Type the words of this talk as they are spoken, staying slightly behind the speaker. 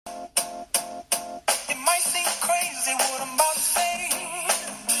seem crazy what I'm about to say.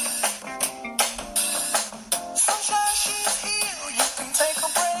 Sunshine, she's here, you can take a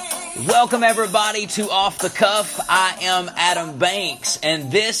break. Welcome everybody to Off the Cuff. I am Adam Banks,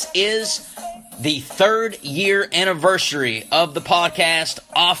 and this is the 3rd year anniversary of the podcast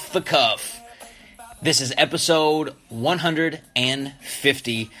Off the Cuff. This is episode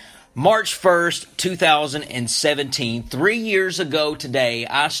 150. March 1st, 2017. 3 years ago today,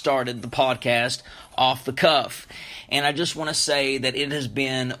 I started the podcast Off the Cuff. And I just want to say that it has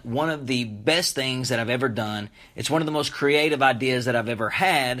been one of the best things that I've ever done. It's one of the most creative ideas that I've ever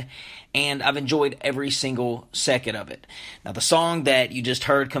had, and I've enjoyed every single second of it. Now, the song that you just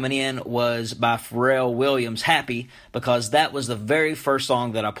heard coming in was by Pharrell Williams, Happy, because that was the very first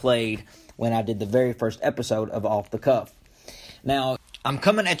song that I played when I did the very first episode of Off the Cuff. Now, I'm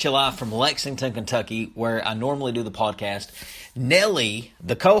coming at you live from Lexington, Kentucky, where I normally do the podcast. Nelly,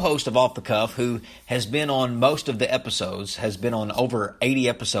 the co-host of Off the Cuff, who has been on most of the episodes, has been on over 80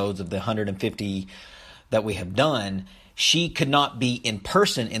 episodes of the 150 that we have done. She could not be in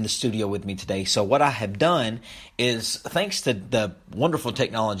person in the studio with me today. So what I have done is, thanks to the wonderful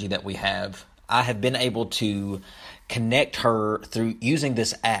technology that we have, I have been able to connect her through using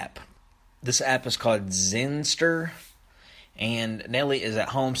this app. This app is called Zenster. And Nelly is at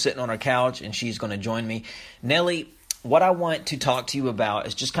home sitting on her couch, and she's going to join me. Nelly, what I want to talk to you about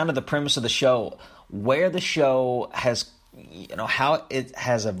is just kind of the premise of the show, where the show has, how it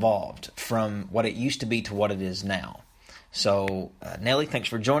has evolved from what it used to be to what it is now. So, Nelly, thanks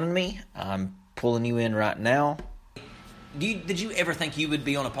for joining me. I'm pulling you in right now. Did you ever think you would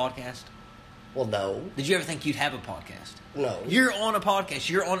be on a podcast? Well, no. Did you ever think you'd have a podcast? No. You're on a podcast.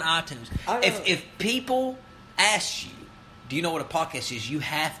 You're on iTunes. If people ask you, do you know what a podcast is? You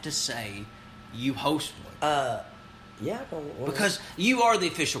have to say you host one. Yeah. Because you are the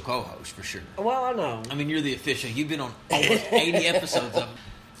official co-host, for sure. Well, I know. I mean, you're the official. You've been on almost 80 episodes of it.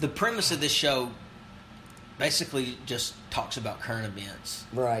 The premise of this show basically just talks about current events.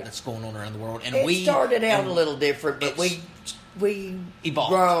 Right. That's going on around the world. And it started out a little different, but we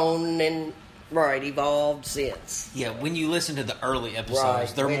evolved. Grown and evolved since. Yeah, when you listen to the early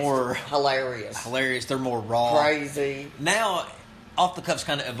episodes, they're more hilarious. They're more raw. Crazy. Now, Off the Cuff's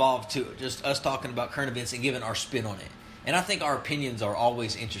kind of evolved to it, just us talking about current events and giving our spin on it. And I think our opinions are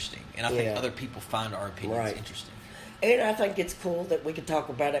always interesting. And I think other people find our opinions interesting. And I think it's cool that we can talk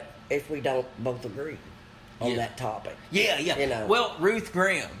about it if we don't both agree on that topic. Yeah. Well, Ruth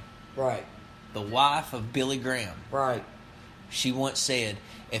Graham. Right. The wife of Billy Graham. Right. She once said,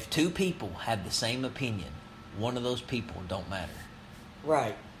 if two people have the same opinion, one of those people don't matter.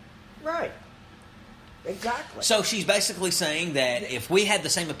 Right. Exactly. So she's basically saying that if we had the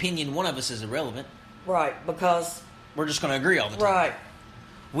same opinion, one of us is irrelevant. Right, because we're just going to agree all the time.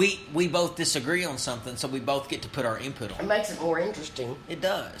 Right. We both disagree on something, so we both get to put our input on it. It makes it more interesting. It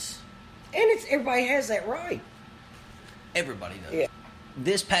does. And everybody has that right. Everybody does. Yeah.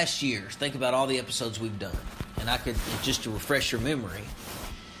 This past year, think about all the episodes we've done. And I could, just to refresh your memory,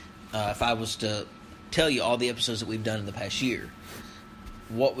 if I was to tell you all the episodes that we've done in the past year,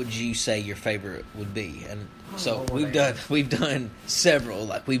 what would you say your favorite would be? And we've done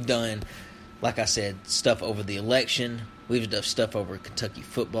several. We've done, like I said, stuff over the election. We've done stuff over Kentucky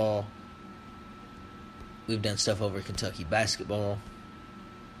football. We've done stuff over Kentucky basketball.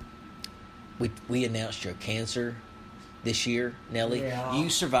 We announced your cancer this year, Nelly. Yeah. You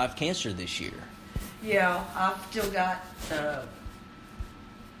survived cancer this year. Yeah, I've still got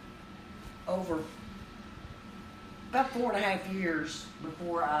over about 4.5 years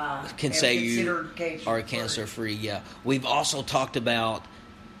before I can say you are cancer-free. cancer-free. Yeah, we've also talked about.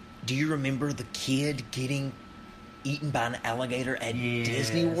 Do you remember the kid getting eaten by an alligator at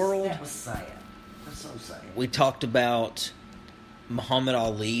Disney World? That was sad. That's so sad. We talked about Muhammad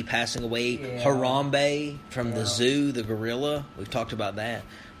Ali passing away. Yeah. Harambe from the zoo, the gorilla. We've talked about that.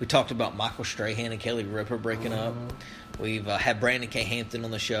 We talked about Michael Strahan and Kelly Ripa breaking up. We've had Brandon K. Hampton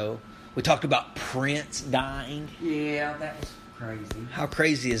on the show. We talked about Prince dying. Yeah, that was crazy. How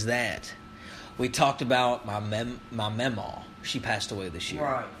crazy is that? We talked about my memaw. She passed away this year.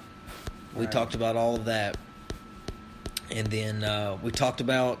 Right. We talked about all of that. And then we talked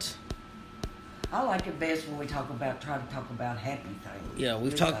about... I like it best when we try to talk about happy things. Yeah,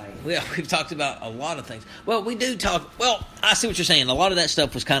 we've talked about a lot of things. Well, we do talk... Well, I see what you're saying. A lot of that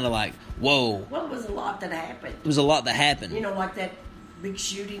stuff was kind of like, whoa. Well, it was a lot that happened. It was a lot that happened. Like that big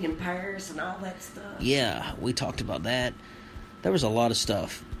shooting in Paris and all that stuff. Yeah, we talked about that. There was a lot of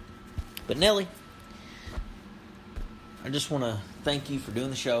stuff. But Nelly, I just want to thank you for doing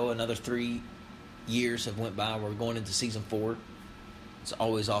the show. Another 3 years have went by. We're going into season 4. It's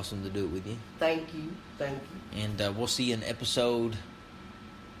always awesome to do it with you. Thank you. And we'll see you in episode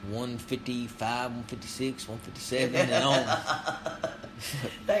 155, 156, 157, and on.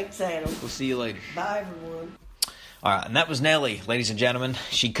 Thanks, Adam. We'll see you later. Bye, everyone. All right, and that was Nellie, ladies and gentlemen.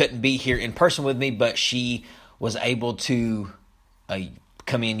 She couldn't be here in person with me, but she was able to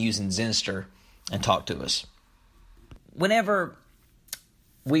come in using Zenster and talk to us. Whenever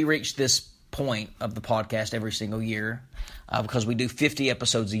we reach this point of the podcast every single year, because we do 50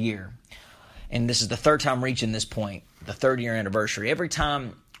 episodes a year, and this is the third time reaching this point, the third year anniversary. Every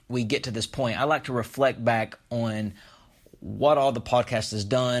time we get to this point, I like to reflect back on what all the podcast has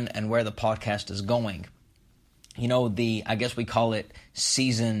done and where the podcast is going. You know, I guess we call it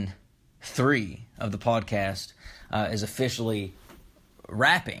season 3 of the podcast is officially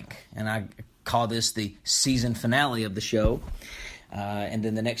wrapping, and I call this the season finale of the show. And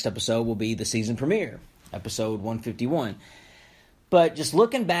then the next episode will be the season premiere, episode 151. But just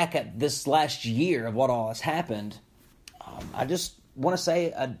looking back at this last year of what all has happened, I just want to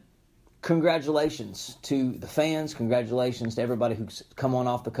say congratulations to the fans, congratulations to everybody who's come on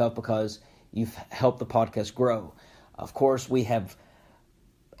Off the Cuff, because you've helped the podcast grow. Of course, we have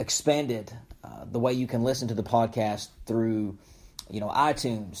expanded the way you can listen to the podcast through,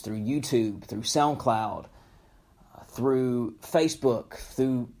 iTunes, through YouTube, through SoundCloud, through Facebook,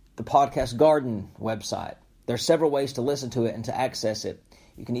 through the Podcast Garden website. There are several ways to listen to it and to access it.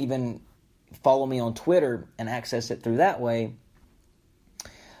 You can even follow me on Twitter and access it through that way.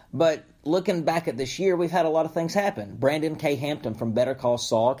 But looking back at this year, we've had a lot of things happen. Brandon K. Hampton from Better Call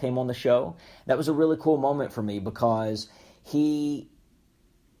Saul came on the show. That was a really cool moment for me because he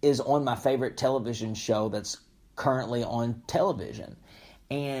is on my favorite television show that's currently on television.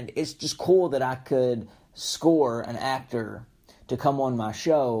 And it's just cool that I could score an actor to come on my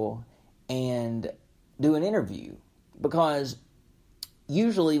show and do an interview, because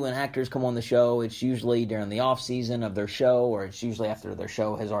usually when actors come on the show, it's usually during the off season of their show, or it's usually after their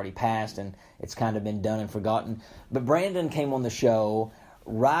show has already passed and it's kind of been done and forgotten. But Brandon came on the show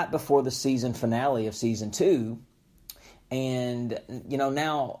right before the season finale of season 2, and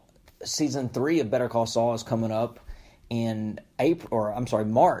now season 3 of Better Call Saul is coming up in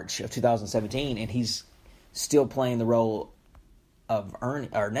March of 2017, and he's still playing the role of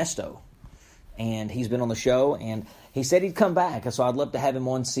Ernesto. And he's been on the show, and he said he'd come back. So I'd love to have him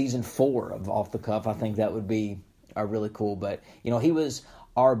on season 4 of Off the Cuff. I think that would be really cool. But, he was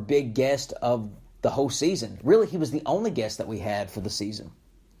our big guest of the whole season. Really, he was the only guest that we had for the season.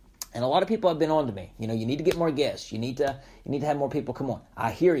 And a lot of people have been on to me. You need to get more guests. You need to have more people come on.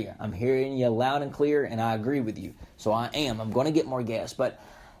 I hear you. I'm hearing you loud and clear, and I agree with you. So I'm going to get more guests. But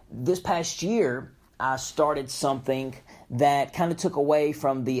this past year, I started something that kind of took away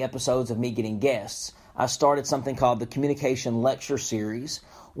from the episodes of me getting guests. I started something called the Communication Lecture Series,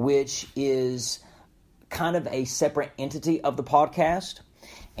 which is kind of a separate entity of the podcast.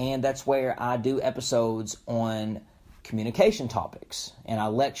 And that's where I do episodes on communication topics. And I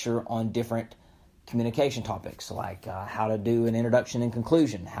lecture on different communication topics, like how to do an introduction and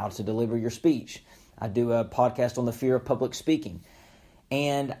conclusion, how to deliver your speech. I do a podcast on the fear of public speaking.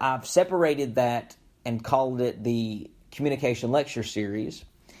 And I've separated that and called it the Communication Lecture Series.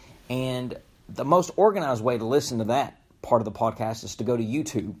 And the most organized way to listen to that part of the podcast is to go to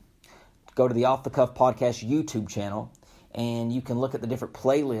YouTube. Go to the Off the Cuff Podcast YouTube channel, and you can look at the different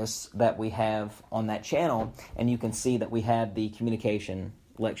playlists that we have on that channel, and you can see that we have the Communication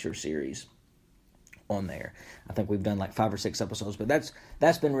Lecture Series on there. I think we've done like 5 or 6 episodes, but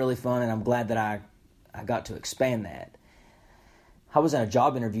that's been really fun, and I'm glad that I got to expand that. I was in a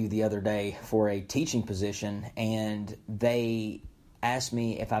job interview the other day for a teaching position, and they asked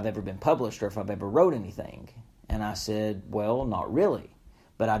me if I've ever been published or if I've ever wrote anything. And I said, well, not really.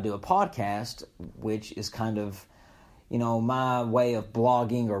 But I do a podcast, which is kind of, my way of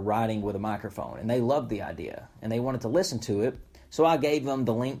blogging or writing with a microphone. And they loved the idea, and they wanted to listen to it. So I gave them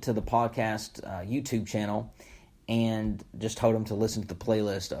the link to the podcast YouTube channel and just told them to listen to the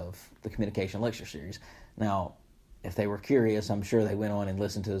playlist of the Communication Lecture Series. Now, if they were curious, I'm sure they went on and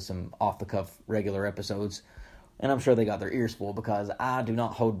listened to some off-the-cuff regular episodes, and I'm sure they got their ears full, because I do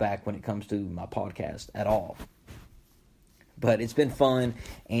not hold back when it comes to my podcast at all. But it's been fun,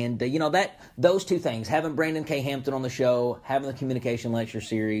 and those two things, having Brandon K. Hampton on the show, having the Communication Lecture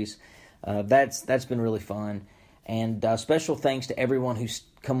Series, that's been really fun. And special thanks to everyone who's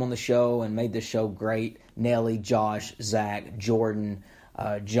come on the show and made this show great. Nellie, Josh, Zach, Jordan,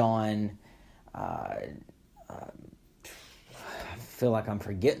 John. I feel like I'm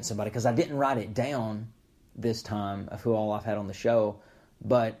forgetting somebody because I didn't write it down this time of who all I've had on the show.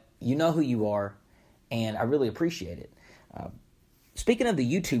 But you know who you are, and I really appreciate it. speaking of the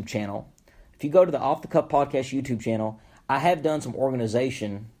YouTube channel, if you go to the Off the Cuff Podcast YouTube channel, I have done some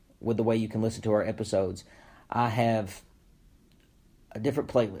organization with the way you can listen to our episodes. I have a different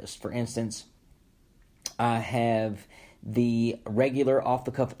playlist. For instance, I have the regular Off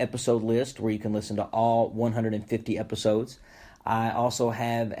the Cuff episode list where you can listen to all 150 episodes. I also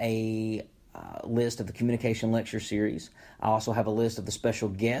have a list of the Communication Lecture Series. I also have a list of the special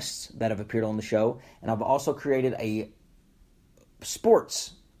guests that have appeared on the show. And I've also created a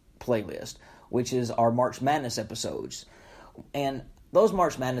sports playlist, which is our March Madness episodes. And those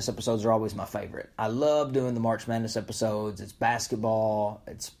March Madness episodes are always my favorite. I love doing the March Madness episodes. It's basketball.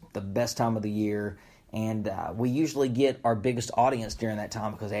 It's the best time of the year. And we usually get our biggest audience during that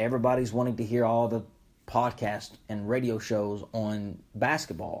time because everybody's wanting to hear all the podcast and radio shows on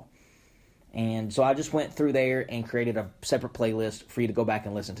basketball. And so I just went through there and created a separate playlist for you to go back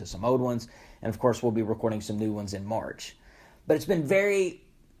and listen to some old ones. And of course, we'll be recording some new ones in March. But it's been very,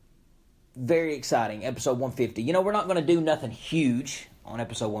 very exciting. Episode 150. You know, we're not going to do nothing huge on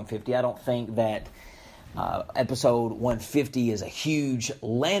episode 150. I don't think that episode 150 is a huge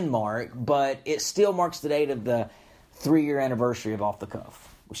landmark, but it still marks the date of the 3-year anniversary of Off the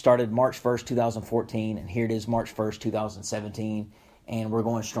Cuff. We started March 1st, 2014, and here it is March 1st, 2017, and we're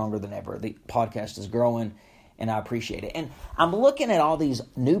going stronger than ever. The podcast is growing, and I appreciate it. And I'm looking at all these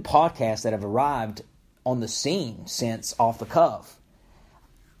new podcasts that have arrived on the scene since Off the Cuff,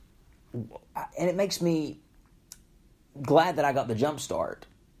 and it makes me glad that I got the jump start.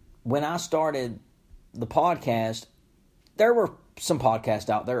 When I started the podcast, there were some podcasts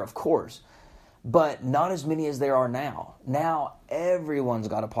out there, of course, but not as many as there are now. Now, everyone's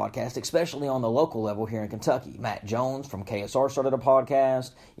got a podcast, especially on the local level here in Kentucky. Matt Jones from KSR started a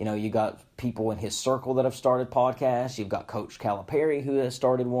podcast. You know, you got people in his circle that have started podcasts. You've got Coach Calipari who has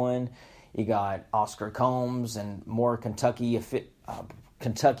started one. You got Oscar Combs and more Kentucky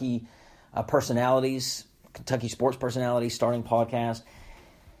personalities, Kentucky sports personalities starting podcasts.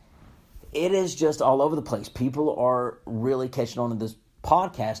 It is just all over the place. People are really catching on to this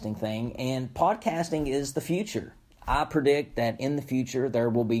podcasting thing, and podcasting is the future. I predict that in the future there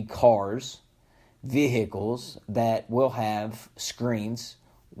will be cars, vehicles that will have screens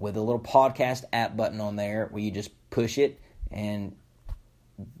with a little podcast app button on there where you just push it and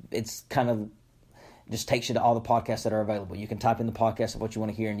it's kind of just takes you to all the podcasts that are available. You can type in the podcast of what you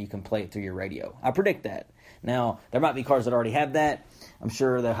want to hear and you can play it through your radio. I predict that. Now, there might be cars that already have that. I'm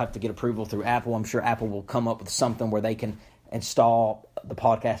sure they'll have to get approval through Apple. I'm sure Apple will come up with something where they can install the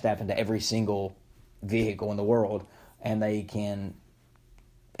podcast app into every single vehicle in the world and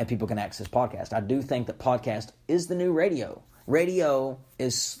people can access podcasts. I do think that podcast is the new radio. Radio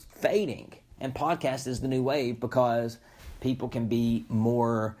is fading and podcast is the new wave because people can be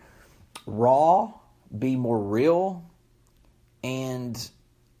more raw, be more real, and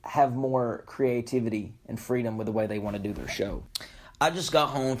have more creativity and freedom with the way they want to do their show. I just got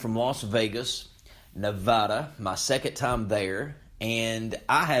home from Las Vegas, Nevada, my second time there, and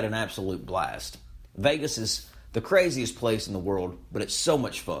I had an absolute blast. Vegas is the craziest place in the world, but it's so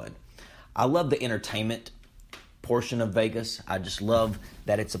much fun. I love the entertainment portion of Vegas. I just love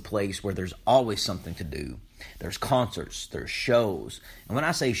that it's a place where there's always something to do. There's concerts, there's shows. And when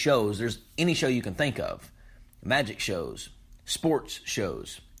I say shows, there's any show you can think of. Magic shows, sports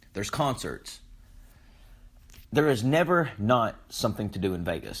shows, there's concerts. There is never not something to do in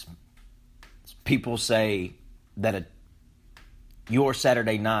Vegas. People say that your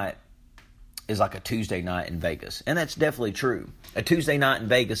Saturday night is like a Tuesday night in Vegas. And that's definitely true. A Tuesday night in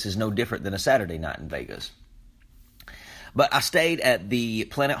Vegas is no different than a Saturday night in Vegas. But I stayed at the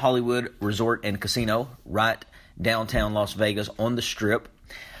Planet Hollywood Resort and Casino right downtown Las Vegas on the Strip.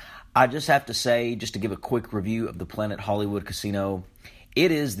 I just have to say, just to give a quick review of the Planet Hollywood Casino,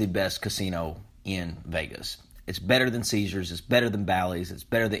 it is the best casino in Vegas. It's better than Caesars, it's better than Bally's, it's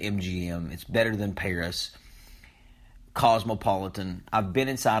better than MGM, it's better than Paris, Cosmopolitan. I've been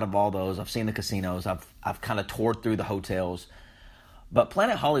inside of all those. I've seen the casinos. I've kind of toured through the hotels. But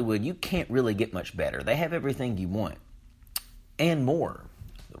Planet Hollywood, you can't really get much better. They have everything you want and more.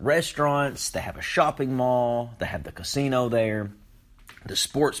 Restaurants, they have a shopping mall, they have the casino there. The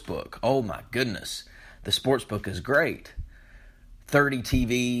sports book, oh my goodness. The sports book is great. 30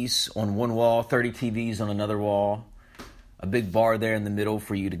 TVs on one wall, 30 TVs on another wall. A big bar there in the middle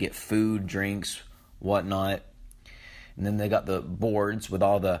for you to get food, drinks, whatnot. And then they got the boards with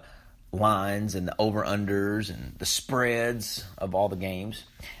all the lines and the over-unders and the spreads of all the games.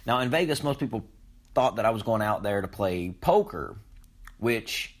 Now, in Vegas, most people thought that I was going out there to play poker,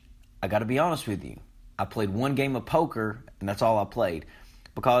 which, I got to be honest with you, I played one game of poker, and that's all I played.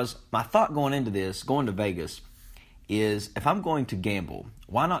 Because my thought going into this, going to Vegas, is if I'm going to gamble,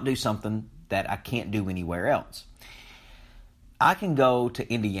 why not do something that I can't do anywhere else? I can go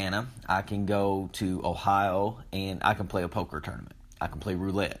to Indiana, I can go to Ohio, and I can play a poker tournament. I can play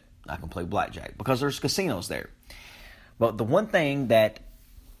roulette. I can play blackjack because there's casinos there. But the one thing that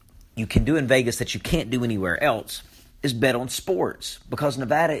you can do in Vegas that you can't do anywhere else is bet on sports, because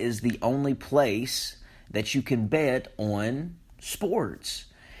Nevada is the only place that you can bet on sports.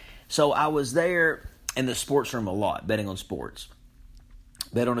 So I was there in the sports room a lot, betting on sports.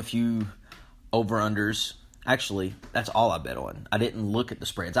 Bet on a few over-unders. Actually, that's all I bet on. I didn't look at the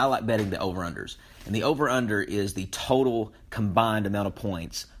spreads. I like betting the over-unders. And the over-under is the total combined amount of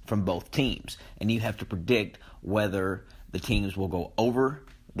points from both teams. And you have to predict whether the teams will go over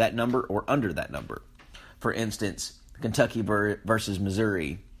that number or under that number. For instance, Kentucky versus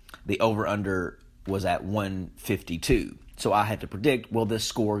Missouri, the over-under was at 152. So I had to predict, will this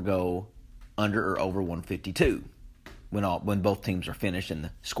score go under or over 152 when both teams are finished and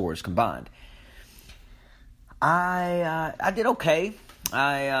the score is combined. I did okay.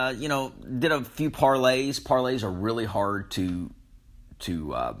 I did a few parlays. Parlays are really hard to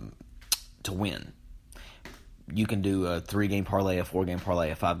win. You can do a 3-game parlay, a 4-game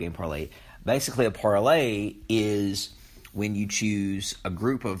parlay, a 5-game parlay. Basically, a parlay is when you choose a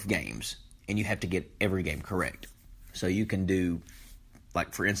group of games and you have to get every game correct. So you can do,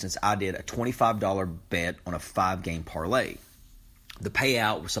 like for instance, I did a $25 bet on a 5-game parlay. The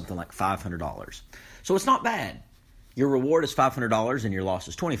payout was something like $500. So it's not bad. Your reward is $500 and your loss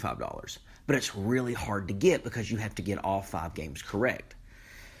is $25. But it's really hard to get because you have to get all 5 games correct.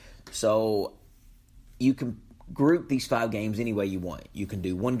 So you can group these 5 games any way you want. You can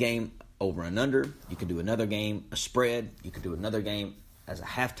do one game over and under. You can do another game a spread. You can do another game as a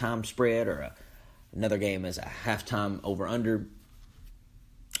halftime spread or another game as a halftime over under.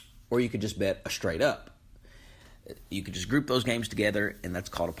 Or you could just bet a straight up. You could just group those games together, and that's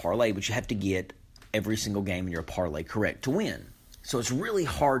called a parlay. But you have to get every single game in your parlay correct to win. So it's really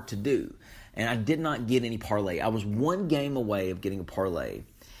hard to do. And I did not get any parlay. I was one game away of getting a parlay,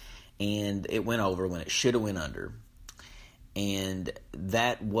 and it went over when it should have went under. And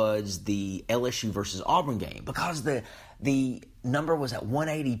that was the LSU versus Auburn game. Because the number was at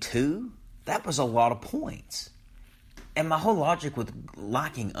 182, that was a lot of points. And my whole logic with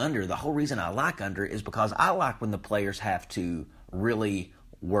liking under, the whole reason I like under is because I like when the players have to really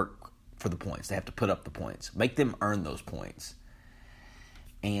work for the points. They have to put up the points. Make them earn those points.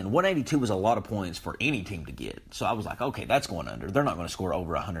 And 182 was a lot of points for any team to get. So I was like, okay, that's going under. They're not going to score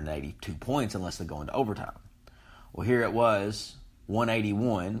over 182 points unless they go into overtime. Well, here it was,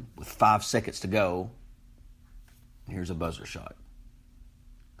 181 with 5 seconds to go. Here's a buzzer shot.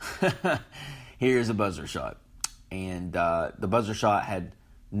 Here's a buzzer shot. And the buzzer shot had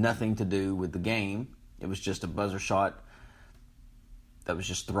nothing to do with the game. It was just a buzzer shot that was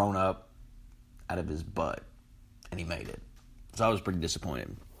just thrown up out of his butt. And he made it. So I was pretty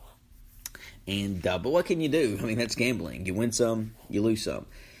disappointed. And but what can you do? I mean, that's gambling. You win some, you lose some.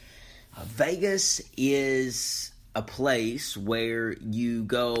 Vegas is a place where you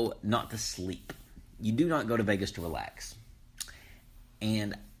go not to sleep. You do not go to Vegas to relax.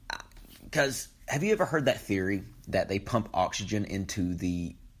 And because have you ever heard that theory that they pump oxygen into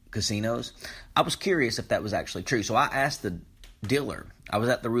the casinos? I was curious if that was actually true. So I asked the dealer. I was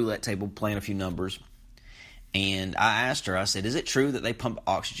at the roulette table playing a few numbers. And I asked her, I said, is it true that they pump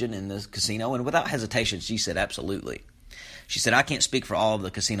oxygen in this casino? And without hesitation, she said, absolutely. She said, I can't speak for all of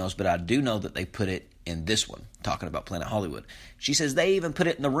the casinos, but I do know that they put it in this one, talking about Planet Hollywood. She says, they even put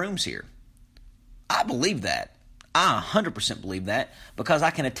it in the rooms here. I believe that. I 100% believe that because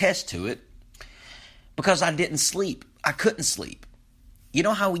I can attest to it because I didn't sleep. I couldn't sleep. You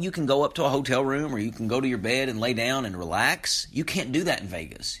know how you can go up to a hotel room or you can go to your bed and lay down and relax? You can't do that in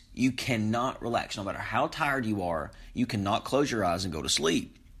Vegas. You cannot relax. No matter how tired you are, you cannot close your eyes and go to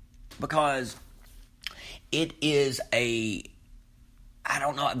sleep. Because it is I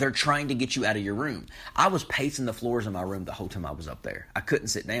don't know, they're trying to get you out of your room. I was pacing the floors in my room the whole time I was up there. I couldn't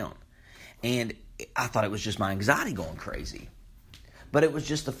sit down. And I thought it was just my anxiety going crazy. But it was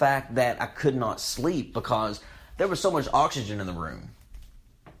just the fact that I could not sleep because there was so much oxygen in the room.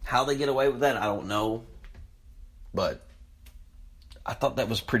 How they get away with that, I don't know. But I thought that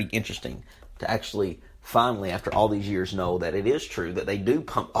was pretty interesting to actually finally, after all these years, know that it is true that they do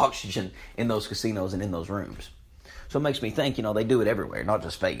pump oxygen in those casinos and in those rooms. So it makes me think, they do it everywhere, not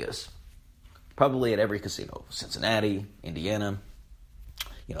just Vegas. Probably at every casino. Cincinnati, Indiana.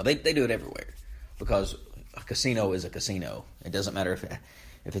 They do it everywhere. Because a casino is a casino. It doesn't matter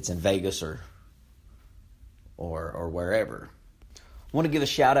if it's in Vegas or wherever. I want to give a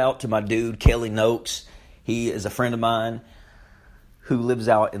shout out to my dude, Kelly Noakes. He is a friend of mine who lives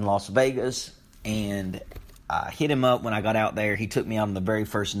out in Las Vegas, and I hit him up when I got out there. He took me out on the very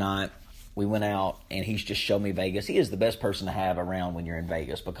first night. We went out, and he's just showed me Vegas. He is the best person to have around when you're in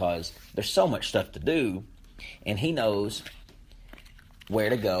Vegas because there's so much stuff to do, and he knows where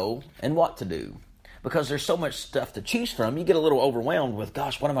to go and what to do. Because there's so much stuff to choose from, you get a little overwhelmed with,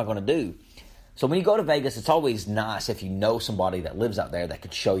 gosh, what am I going to do? So when you go to Vegas, it's always nice if you know somebody that lives out there that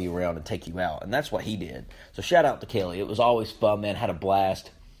could show you around and take you out. And that's what he did. So shout out to Kelly. It was always fun, man. Had a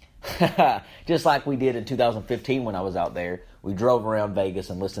blast. Just like we did in 2015 when I was out there. We drove around Vegas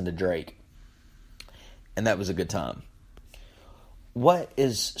and listened to Drake. And that was a good time. What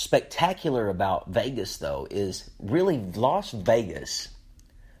is spectacular about Vegas, though, is really Las Vegas.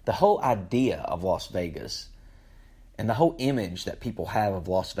 The whole idea of Las Vegas and the whole image that people have of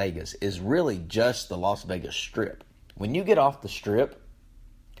Las Vegas is really just the Las Vegas Strip. When you get off the Strip,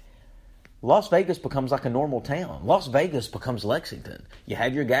 Las Vegas becomes like a normal town. Las Vegas becomes Lexington. You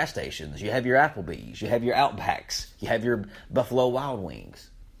have your gas stations, you have your Applebee's, you have your Outbacks, you have your Buffalo Wild Wings.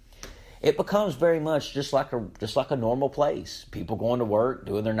 It becomes very much just like a normal place. People going to work,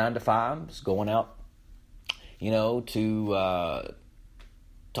 doing their 9 to 5s, going out, to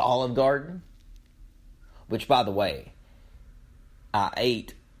Olive Garden. Which, by the way, I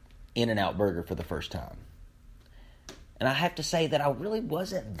ate In-N-Out Burger for the first time. And I have to say that I really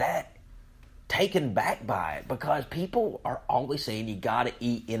wasn't that taken back by it because people are always saying you got to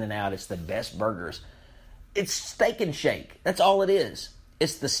eat In-N-Out. It's the best burgers. It's Steak and Shake. That's all it is.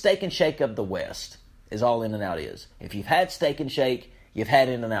 It's the Steak and Shake of the West is all In-N-Out is. If you've had Steak and Shake, you've had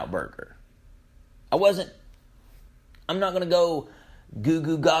In-N-Out Burger. I'm not going to go goo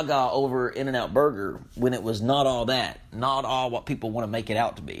goo gaga over In-N-Out Burger when it was not all that. Not all what people want to make it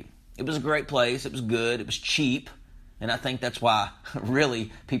out to be. It was a great place. It was good. It was cheap. And I think that's why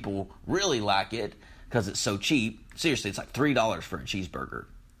really people really like it because it's so cheap. Seriously, it's like $3 for a cheeseburger.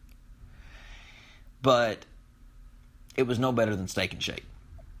 But it was no better than Steak and Shake.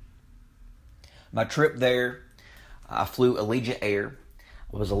 My trip there, I flew Allegiant Air.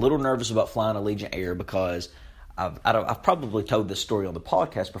 I was a little nervous about flying Allegiant Air because I've probably told this story on the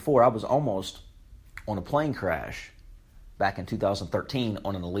podcast before. I was almost on a plane crash back in 2013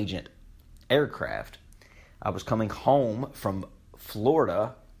 on an Allegiant aircraft. I was coming home from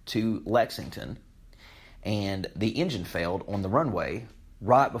Florida to Lexington, and the engine failed on the runway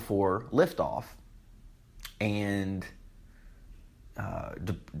right before liftoff, and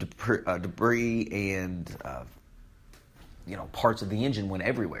debris and parts of the engine went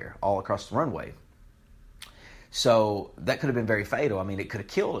everywhere, all across the runway. So that could have been very fatal. I mean, it could have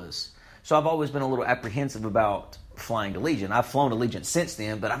killed us. So I've always been a little apprehensive about flying Allegiant. I've flown Allegiant since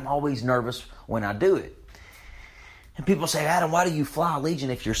then, but I'm always nervous when I do it. And people say, Adam, why do you fly Allegiant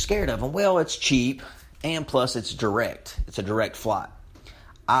if you're scared of them? Well, it's cheap, and plus it's direct. It's a direct flight.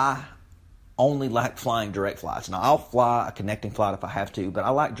 I only like flying direct flights. Now, I'll fly a connecting flight if I have to, but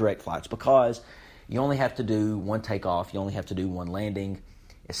I like direct flights because you only have to do one takeoff. You only have to do one landing.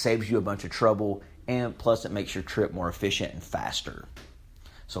 It saves you a bunch of trouble, and plus it makes your trip more efficient and faster.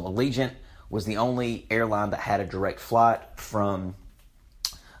 So Allegiant was the only airline that had a direct flight from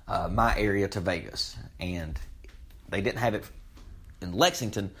my area to Vegas. And they didn't have it in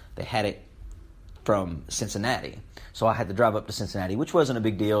Lexington. They had it from Cincinnati. So I had to drive up to Cincinnati, which wasn't a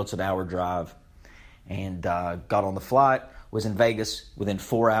big deal. It's an hour drive. And got on the flight, was in Vegas within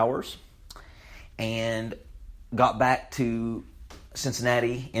 4 hours, and got back to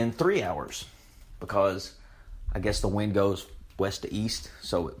Cincinnati in 3 hours because I guess the wind goes west to east,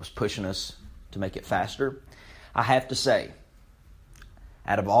 so it was pushing us to make it faster. I have to say,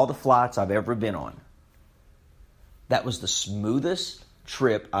 out of all the flights I've ever been on, that was the smoothest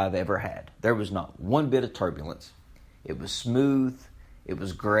trip I've ever had. There was not one bit of turbulence. It was smooth. It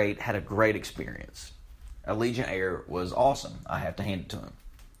was great. Had a great experience. Allegiant Air was awesome. I have to hand it to them.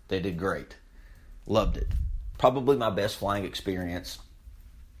 They did great. Loved it. Probably my best flying experience.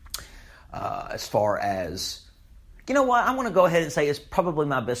 As far as, you know what, I want to go ahead and say it's probably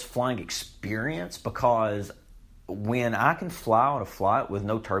my best flying experience because when I can fly on a flight with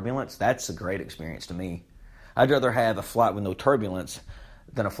no turbulence, that's a great experience to me. I'd rather have a flight with no turbulence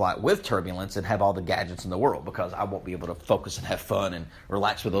than a flight with turbulence and have all the gadgets in the world because I won't be able to focus and have fun and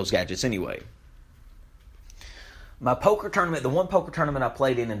relax with those gadgets anyway. My poker tournament, the one poker tournament I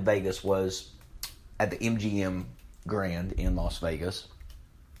played in Vegas was at the MGM Grand in Las Vegas.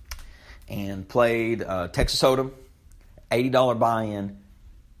 And played Texas Hold'em, $80 buy-in,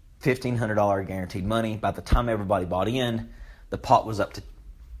 $1,500 guaranteed money. By the time everybody bought in, the pot was up to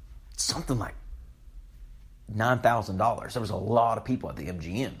something like $9,000. There was a lot of people at the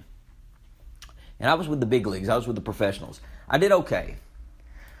MGM. And I was with the big leagues. I was with the professionals. I did okay.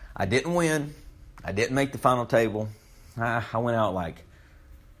 I didn't win. I didn't make the final table. I went out like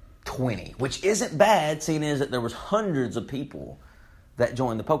 20, which isn't bad, seeing as that there was hundreds of people that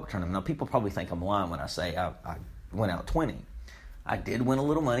joined the poker tournament. Now, people probably think I'm lying when I say I went out 20. I did win a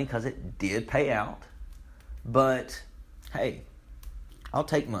little money because it did pay out. But, hey, I'll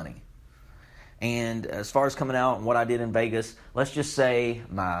take money. And as far as coming out and what I did in Vegas, let's just say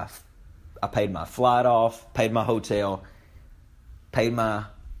I paid my flight off, paid my hotel, paid my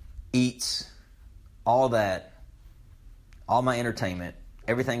eats, all that, all my entertainment,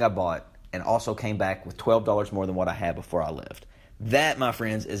 everything I bought, and also came back with $12 more than what I had before I left. That, my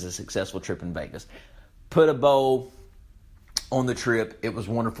friends, is a successful trip in Vegas. Put a bow on the trip. It was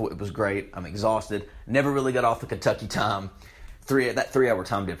wonderful. It was great. I'm exhausted. Never really got off the Kentucky time. That 3-hour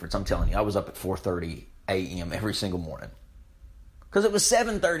time difference, I'm telling you, I was up at 4:30 a.m. every single morning. Because it was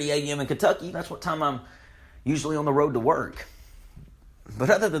 7:30 a.m. in Kentucky. That's what time I'm usually on the road to work. But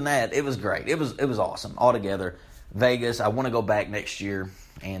other than that, it was great. It was awesome altogether. Vegas, I want to go back next year,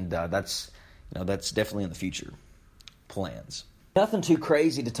 and that's definitely in the future plans. Nothing too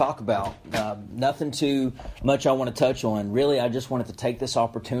crazy to talk about. Nothing too much I want to touch on. Really, I just wanted to take this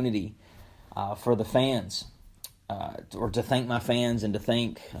opportunity for the fans, or to thank my fans and to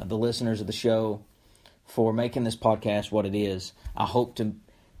thank the listeners of the show for making this podcast what it is. I hope to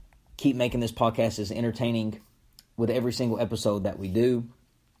keep making this podcast as entertaining with every single episode that we do.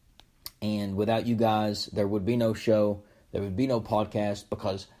 And without you guys, there would be no show, there would be no podcast,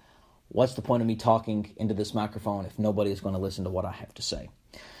 because what's the point of me talking into this microphone if nobody is going to listen to what I have to say?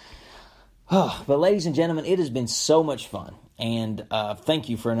 But ladies and gentlemen, it has been so much fun. And thank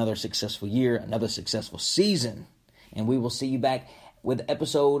you for another successful year, another successful season. And we will see you back with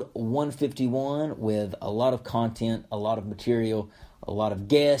episode 151 with a lot of content, a lot of material, a lot of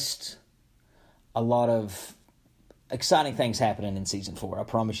guests, a lot of exciting things happening in season 4. I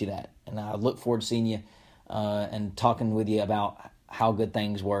promise you that. And I look forward to seeing you and talking with you about how good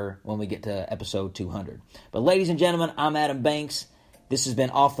things were when we get to episode 200. But ladies and gentlemen, I'm Adam Banks. This has been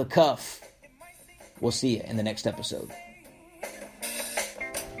Off the Cuff. We'll see you in the next episode.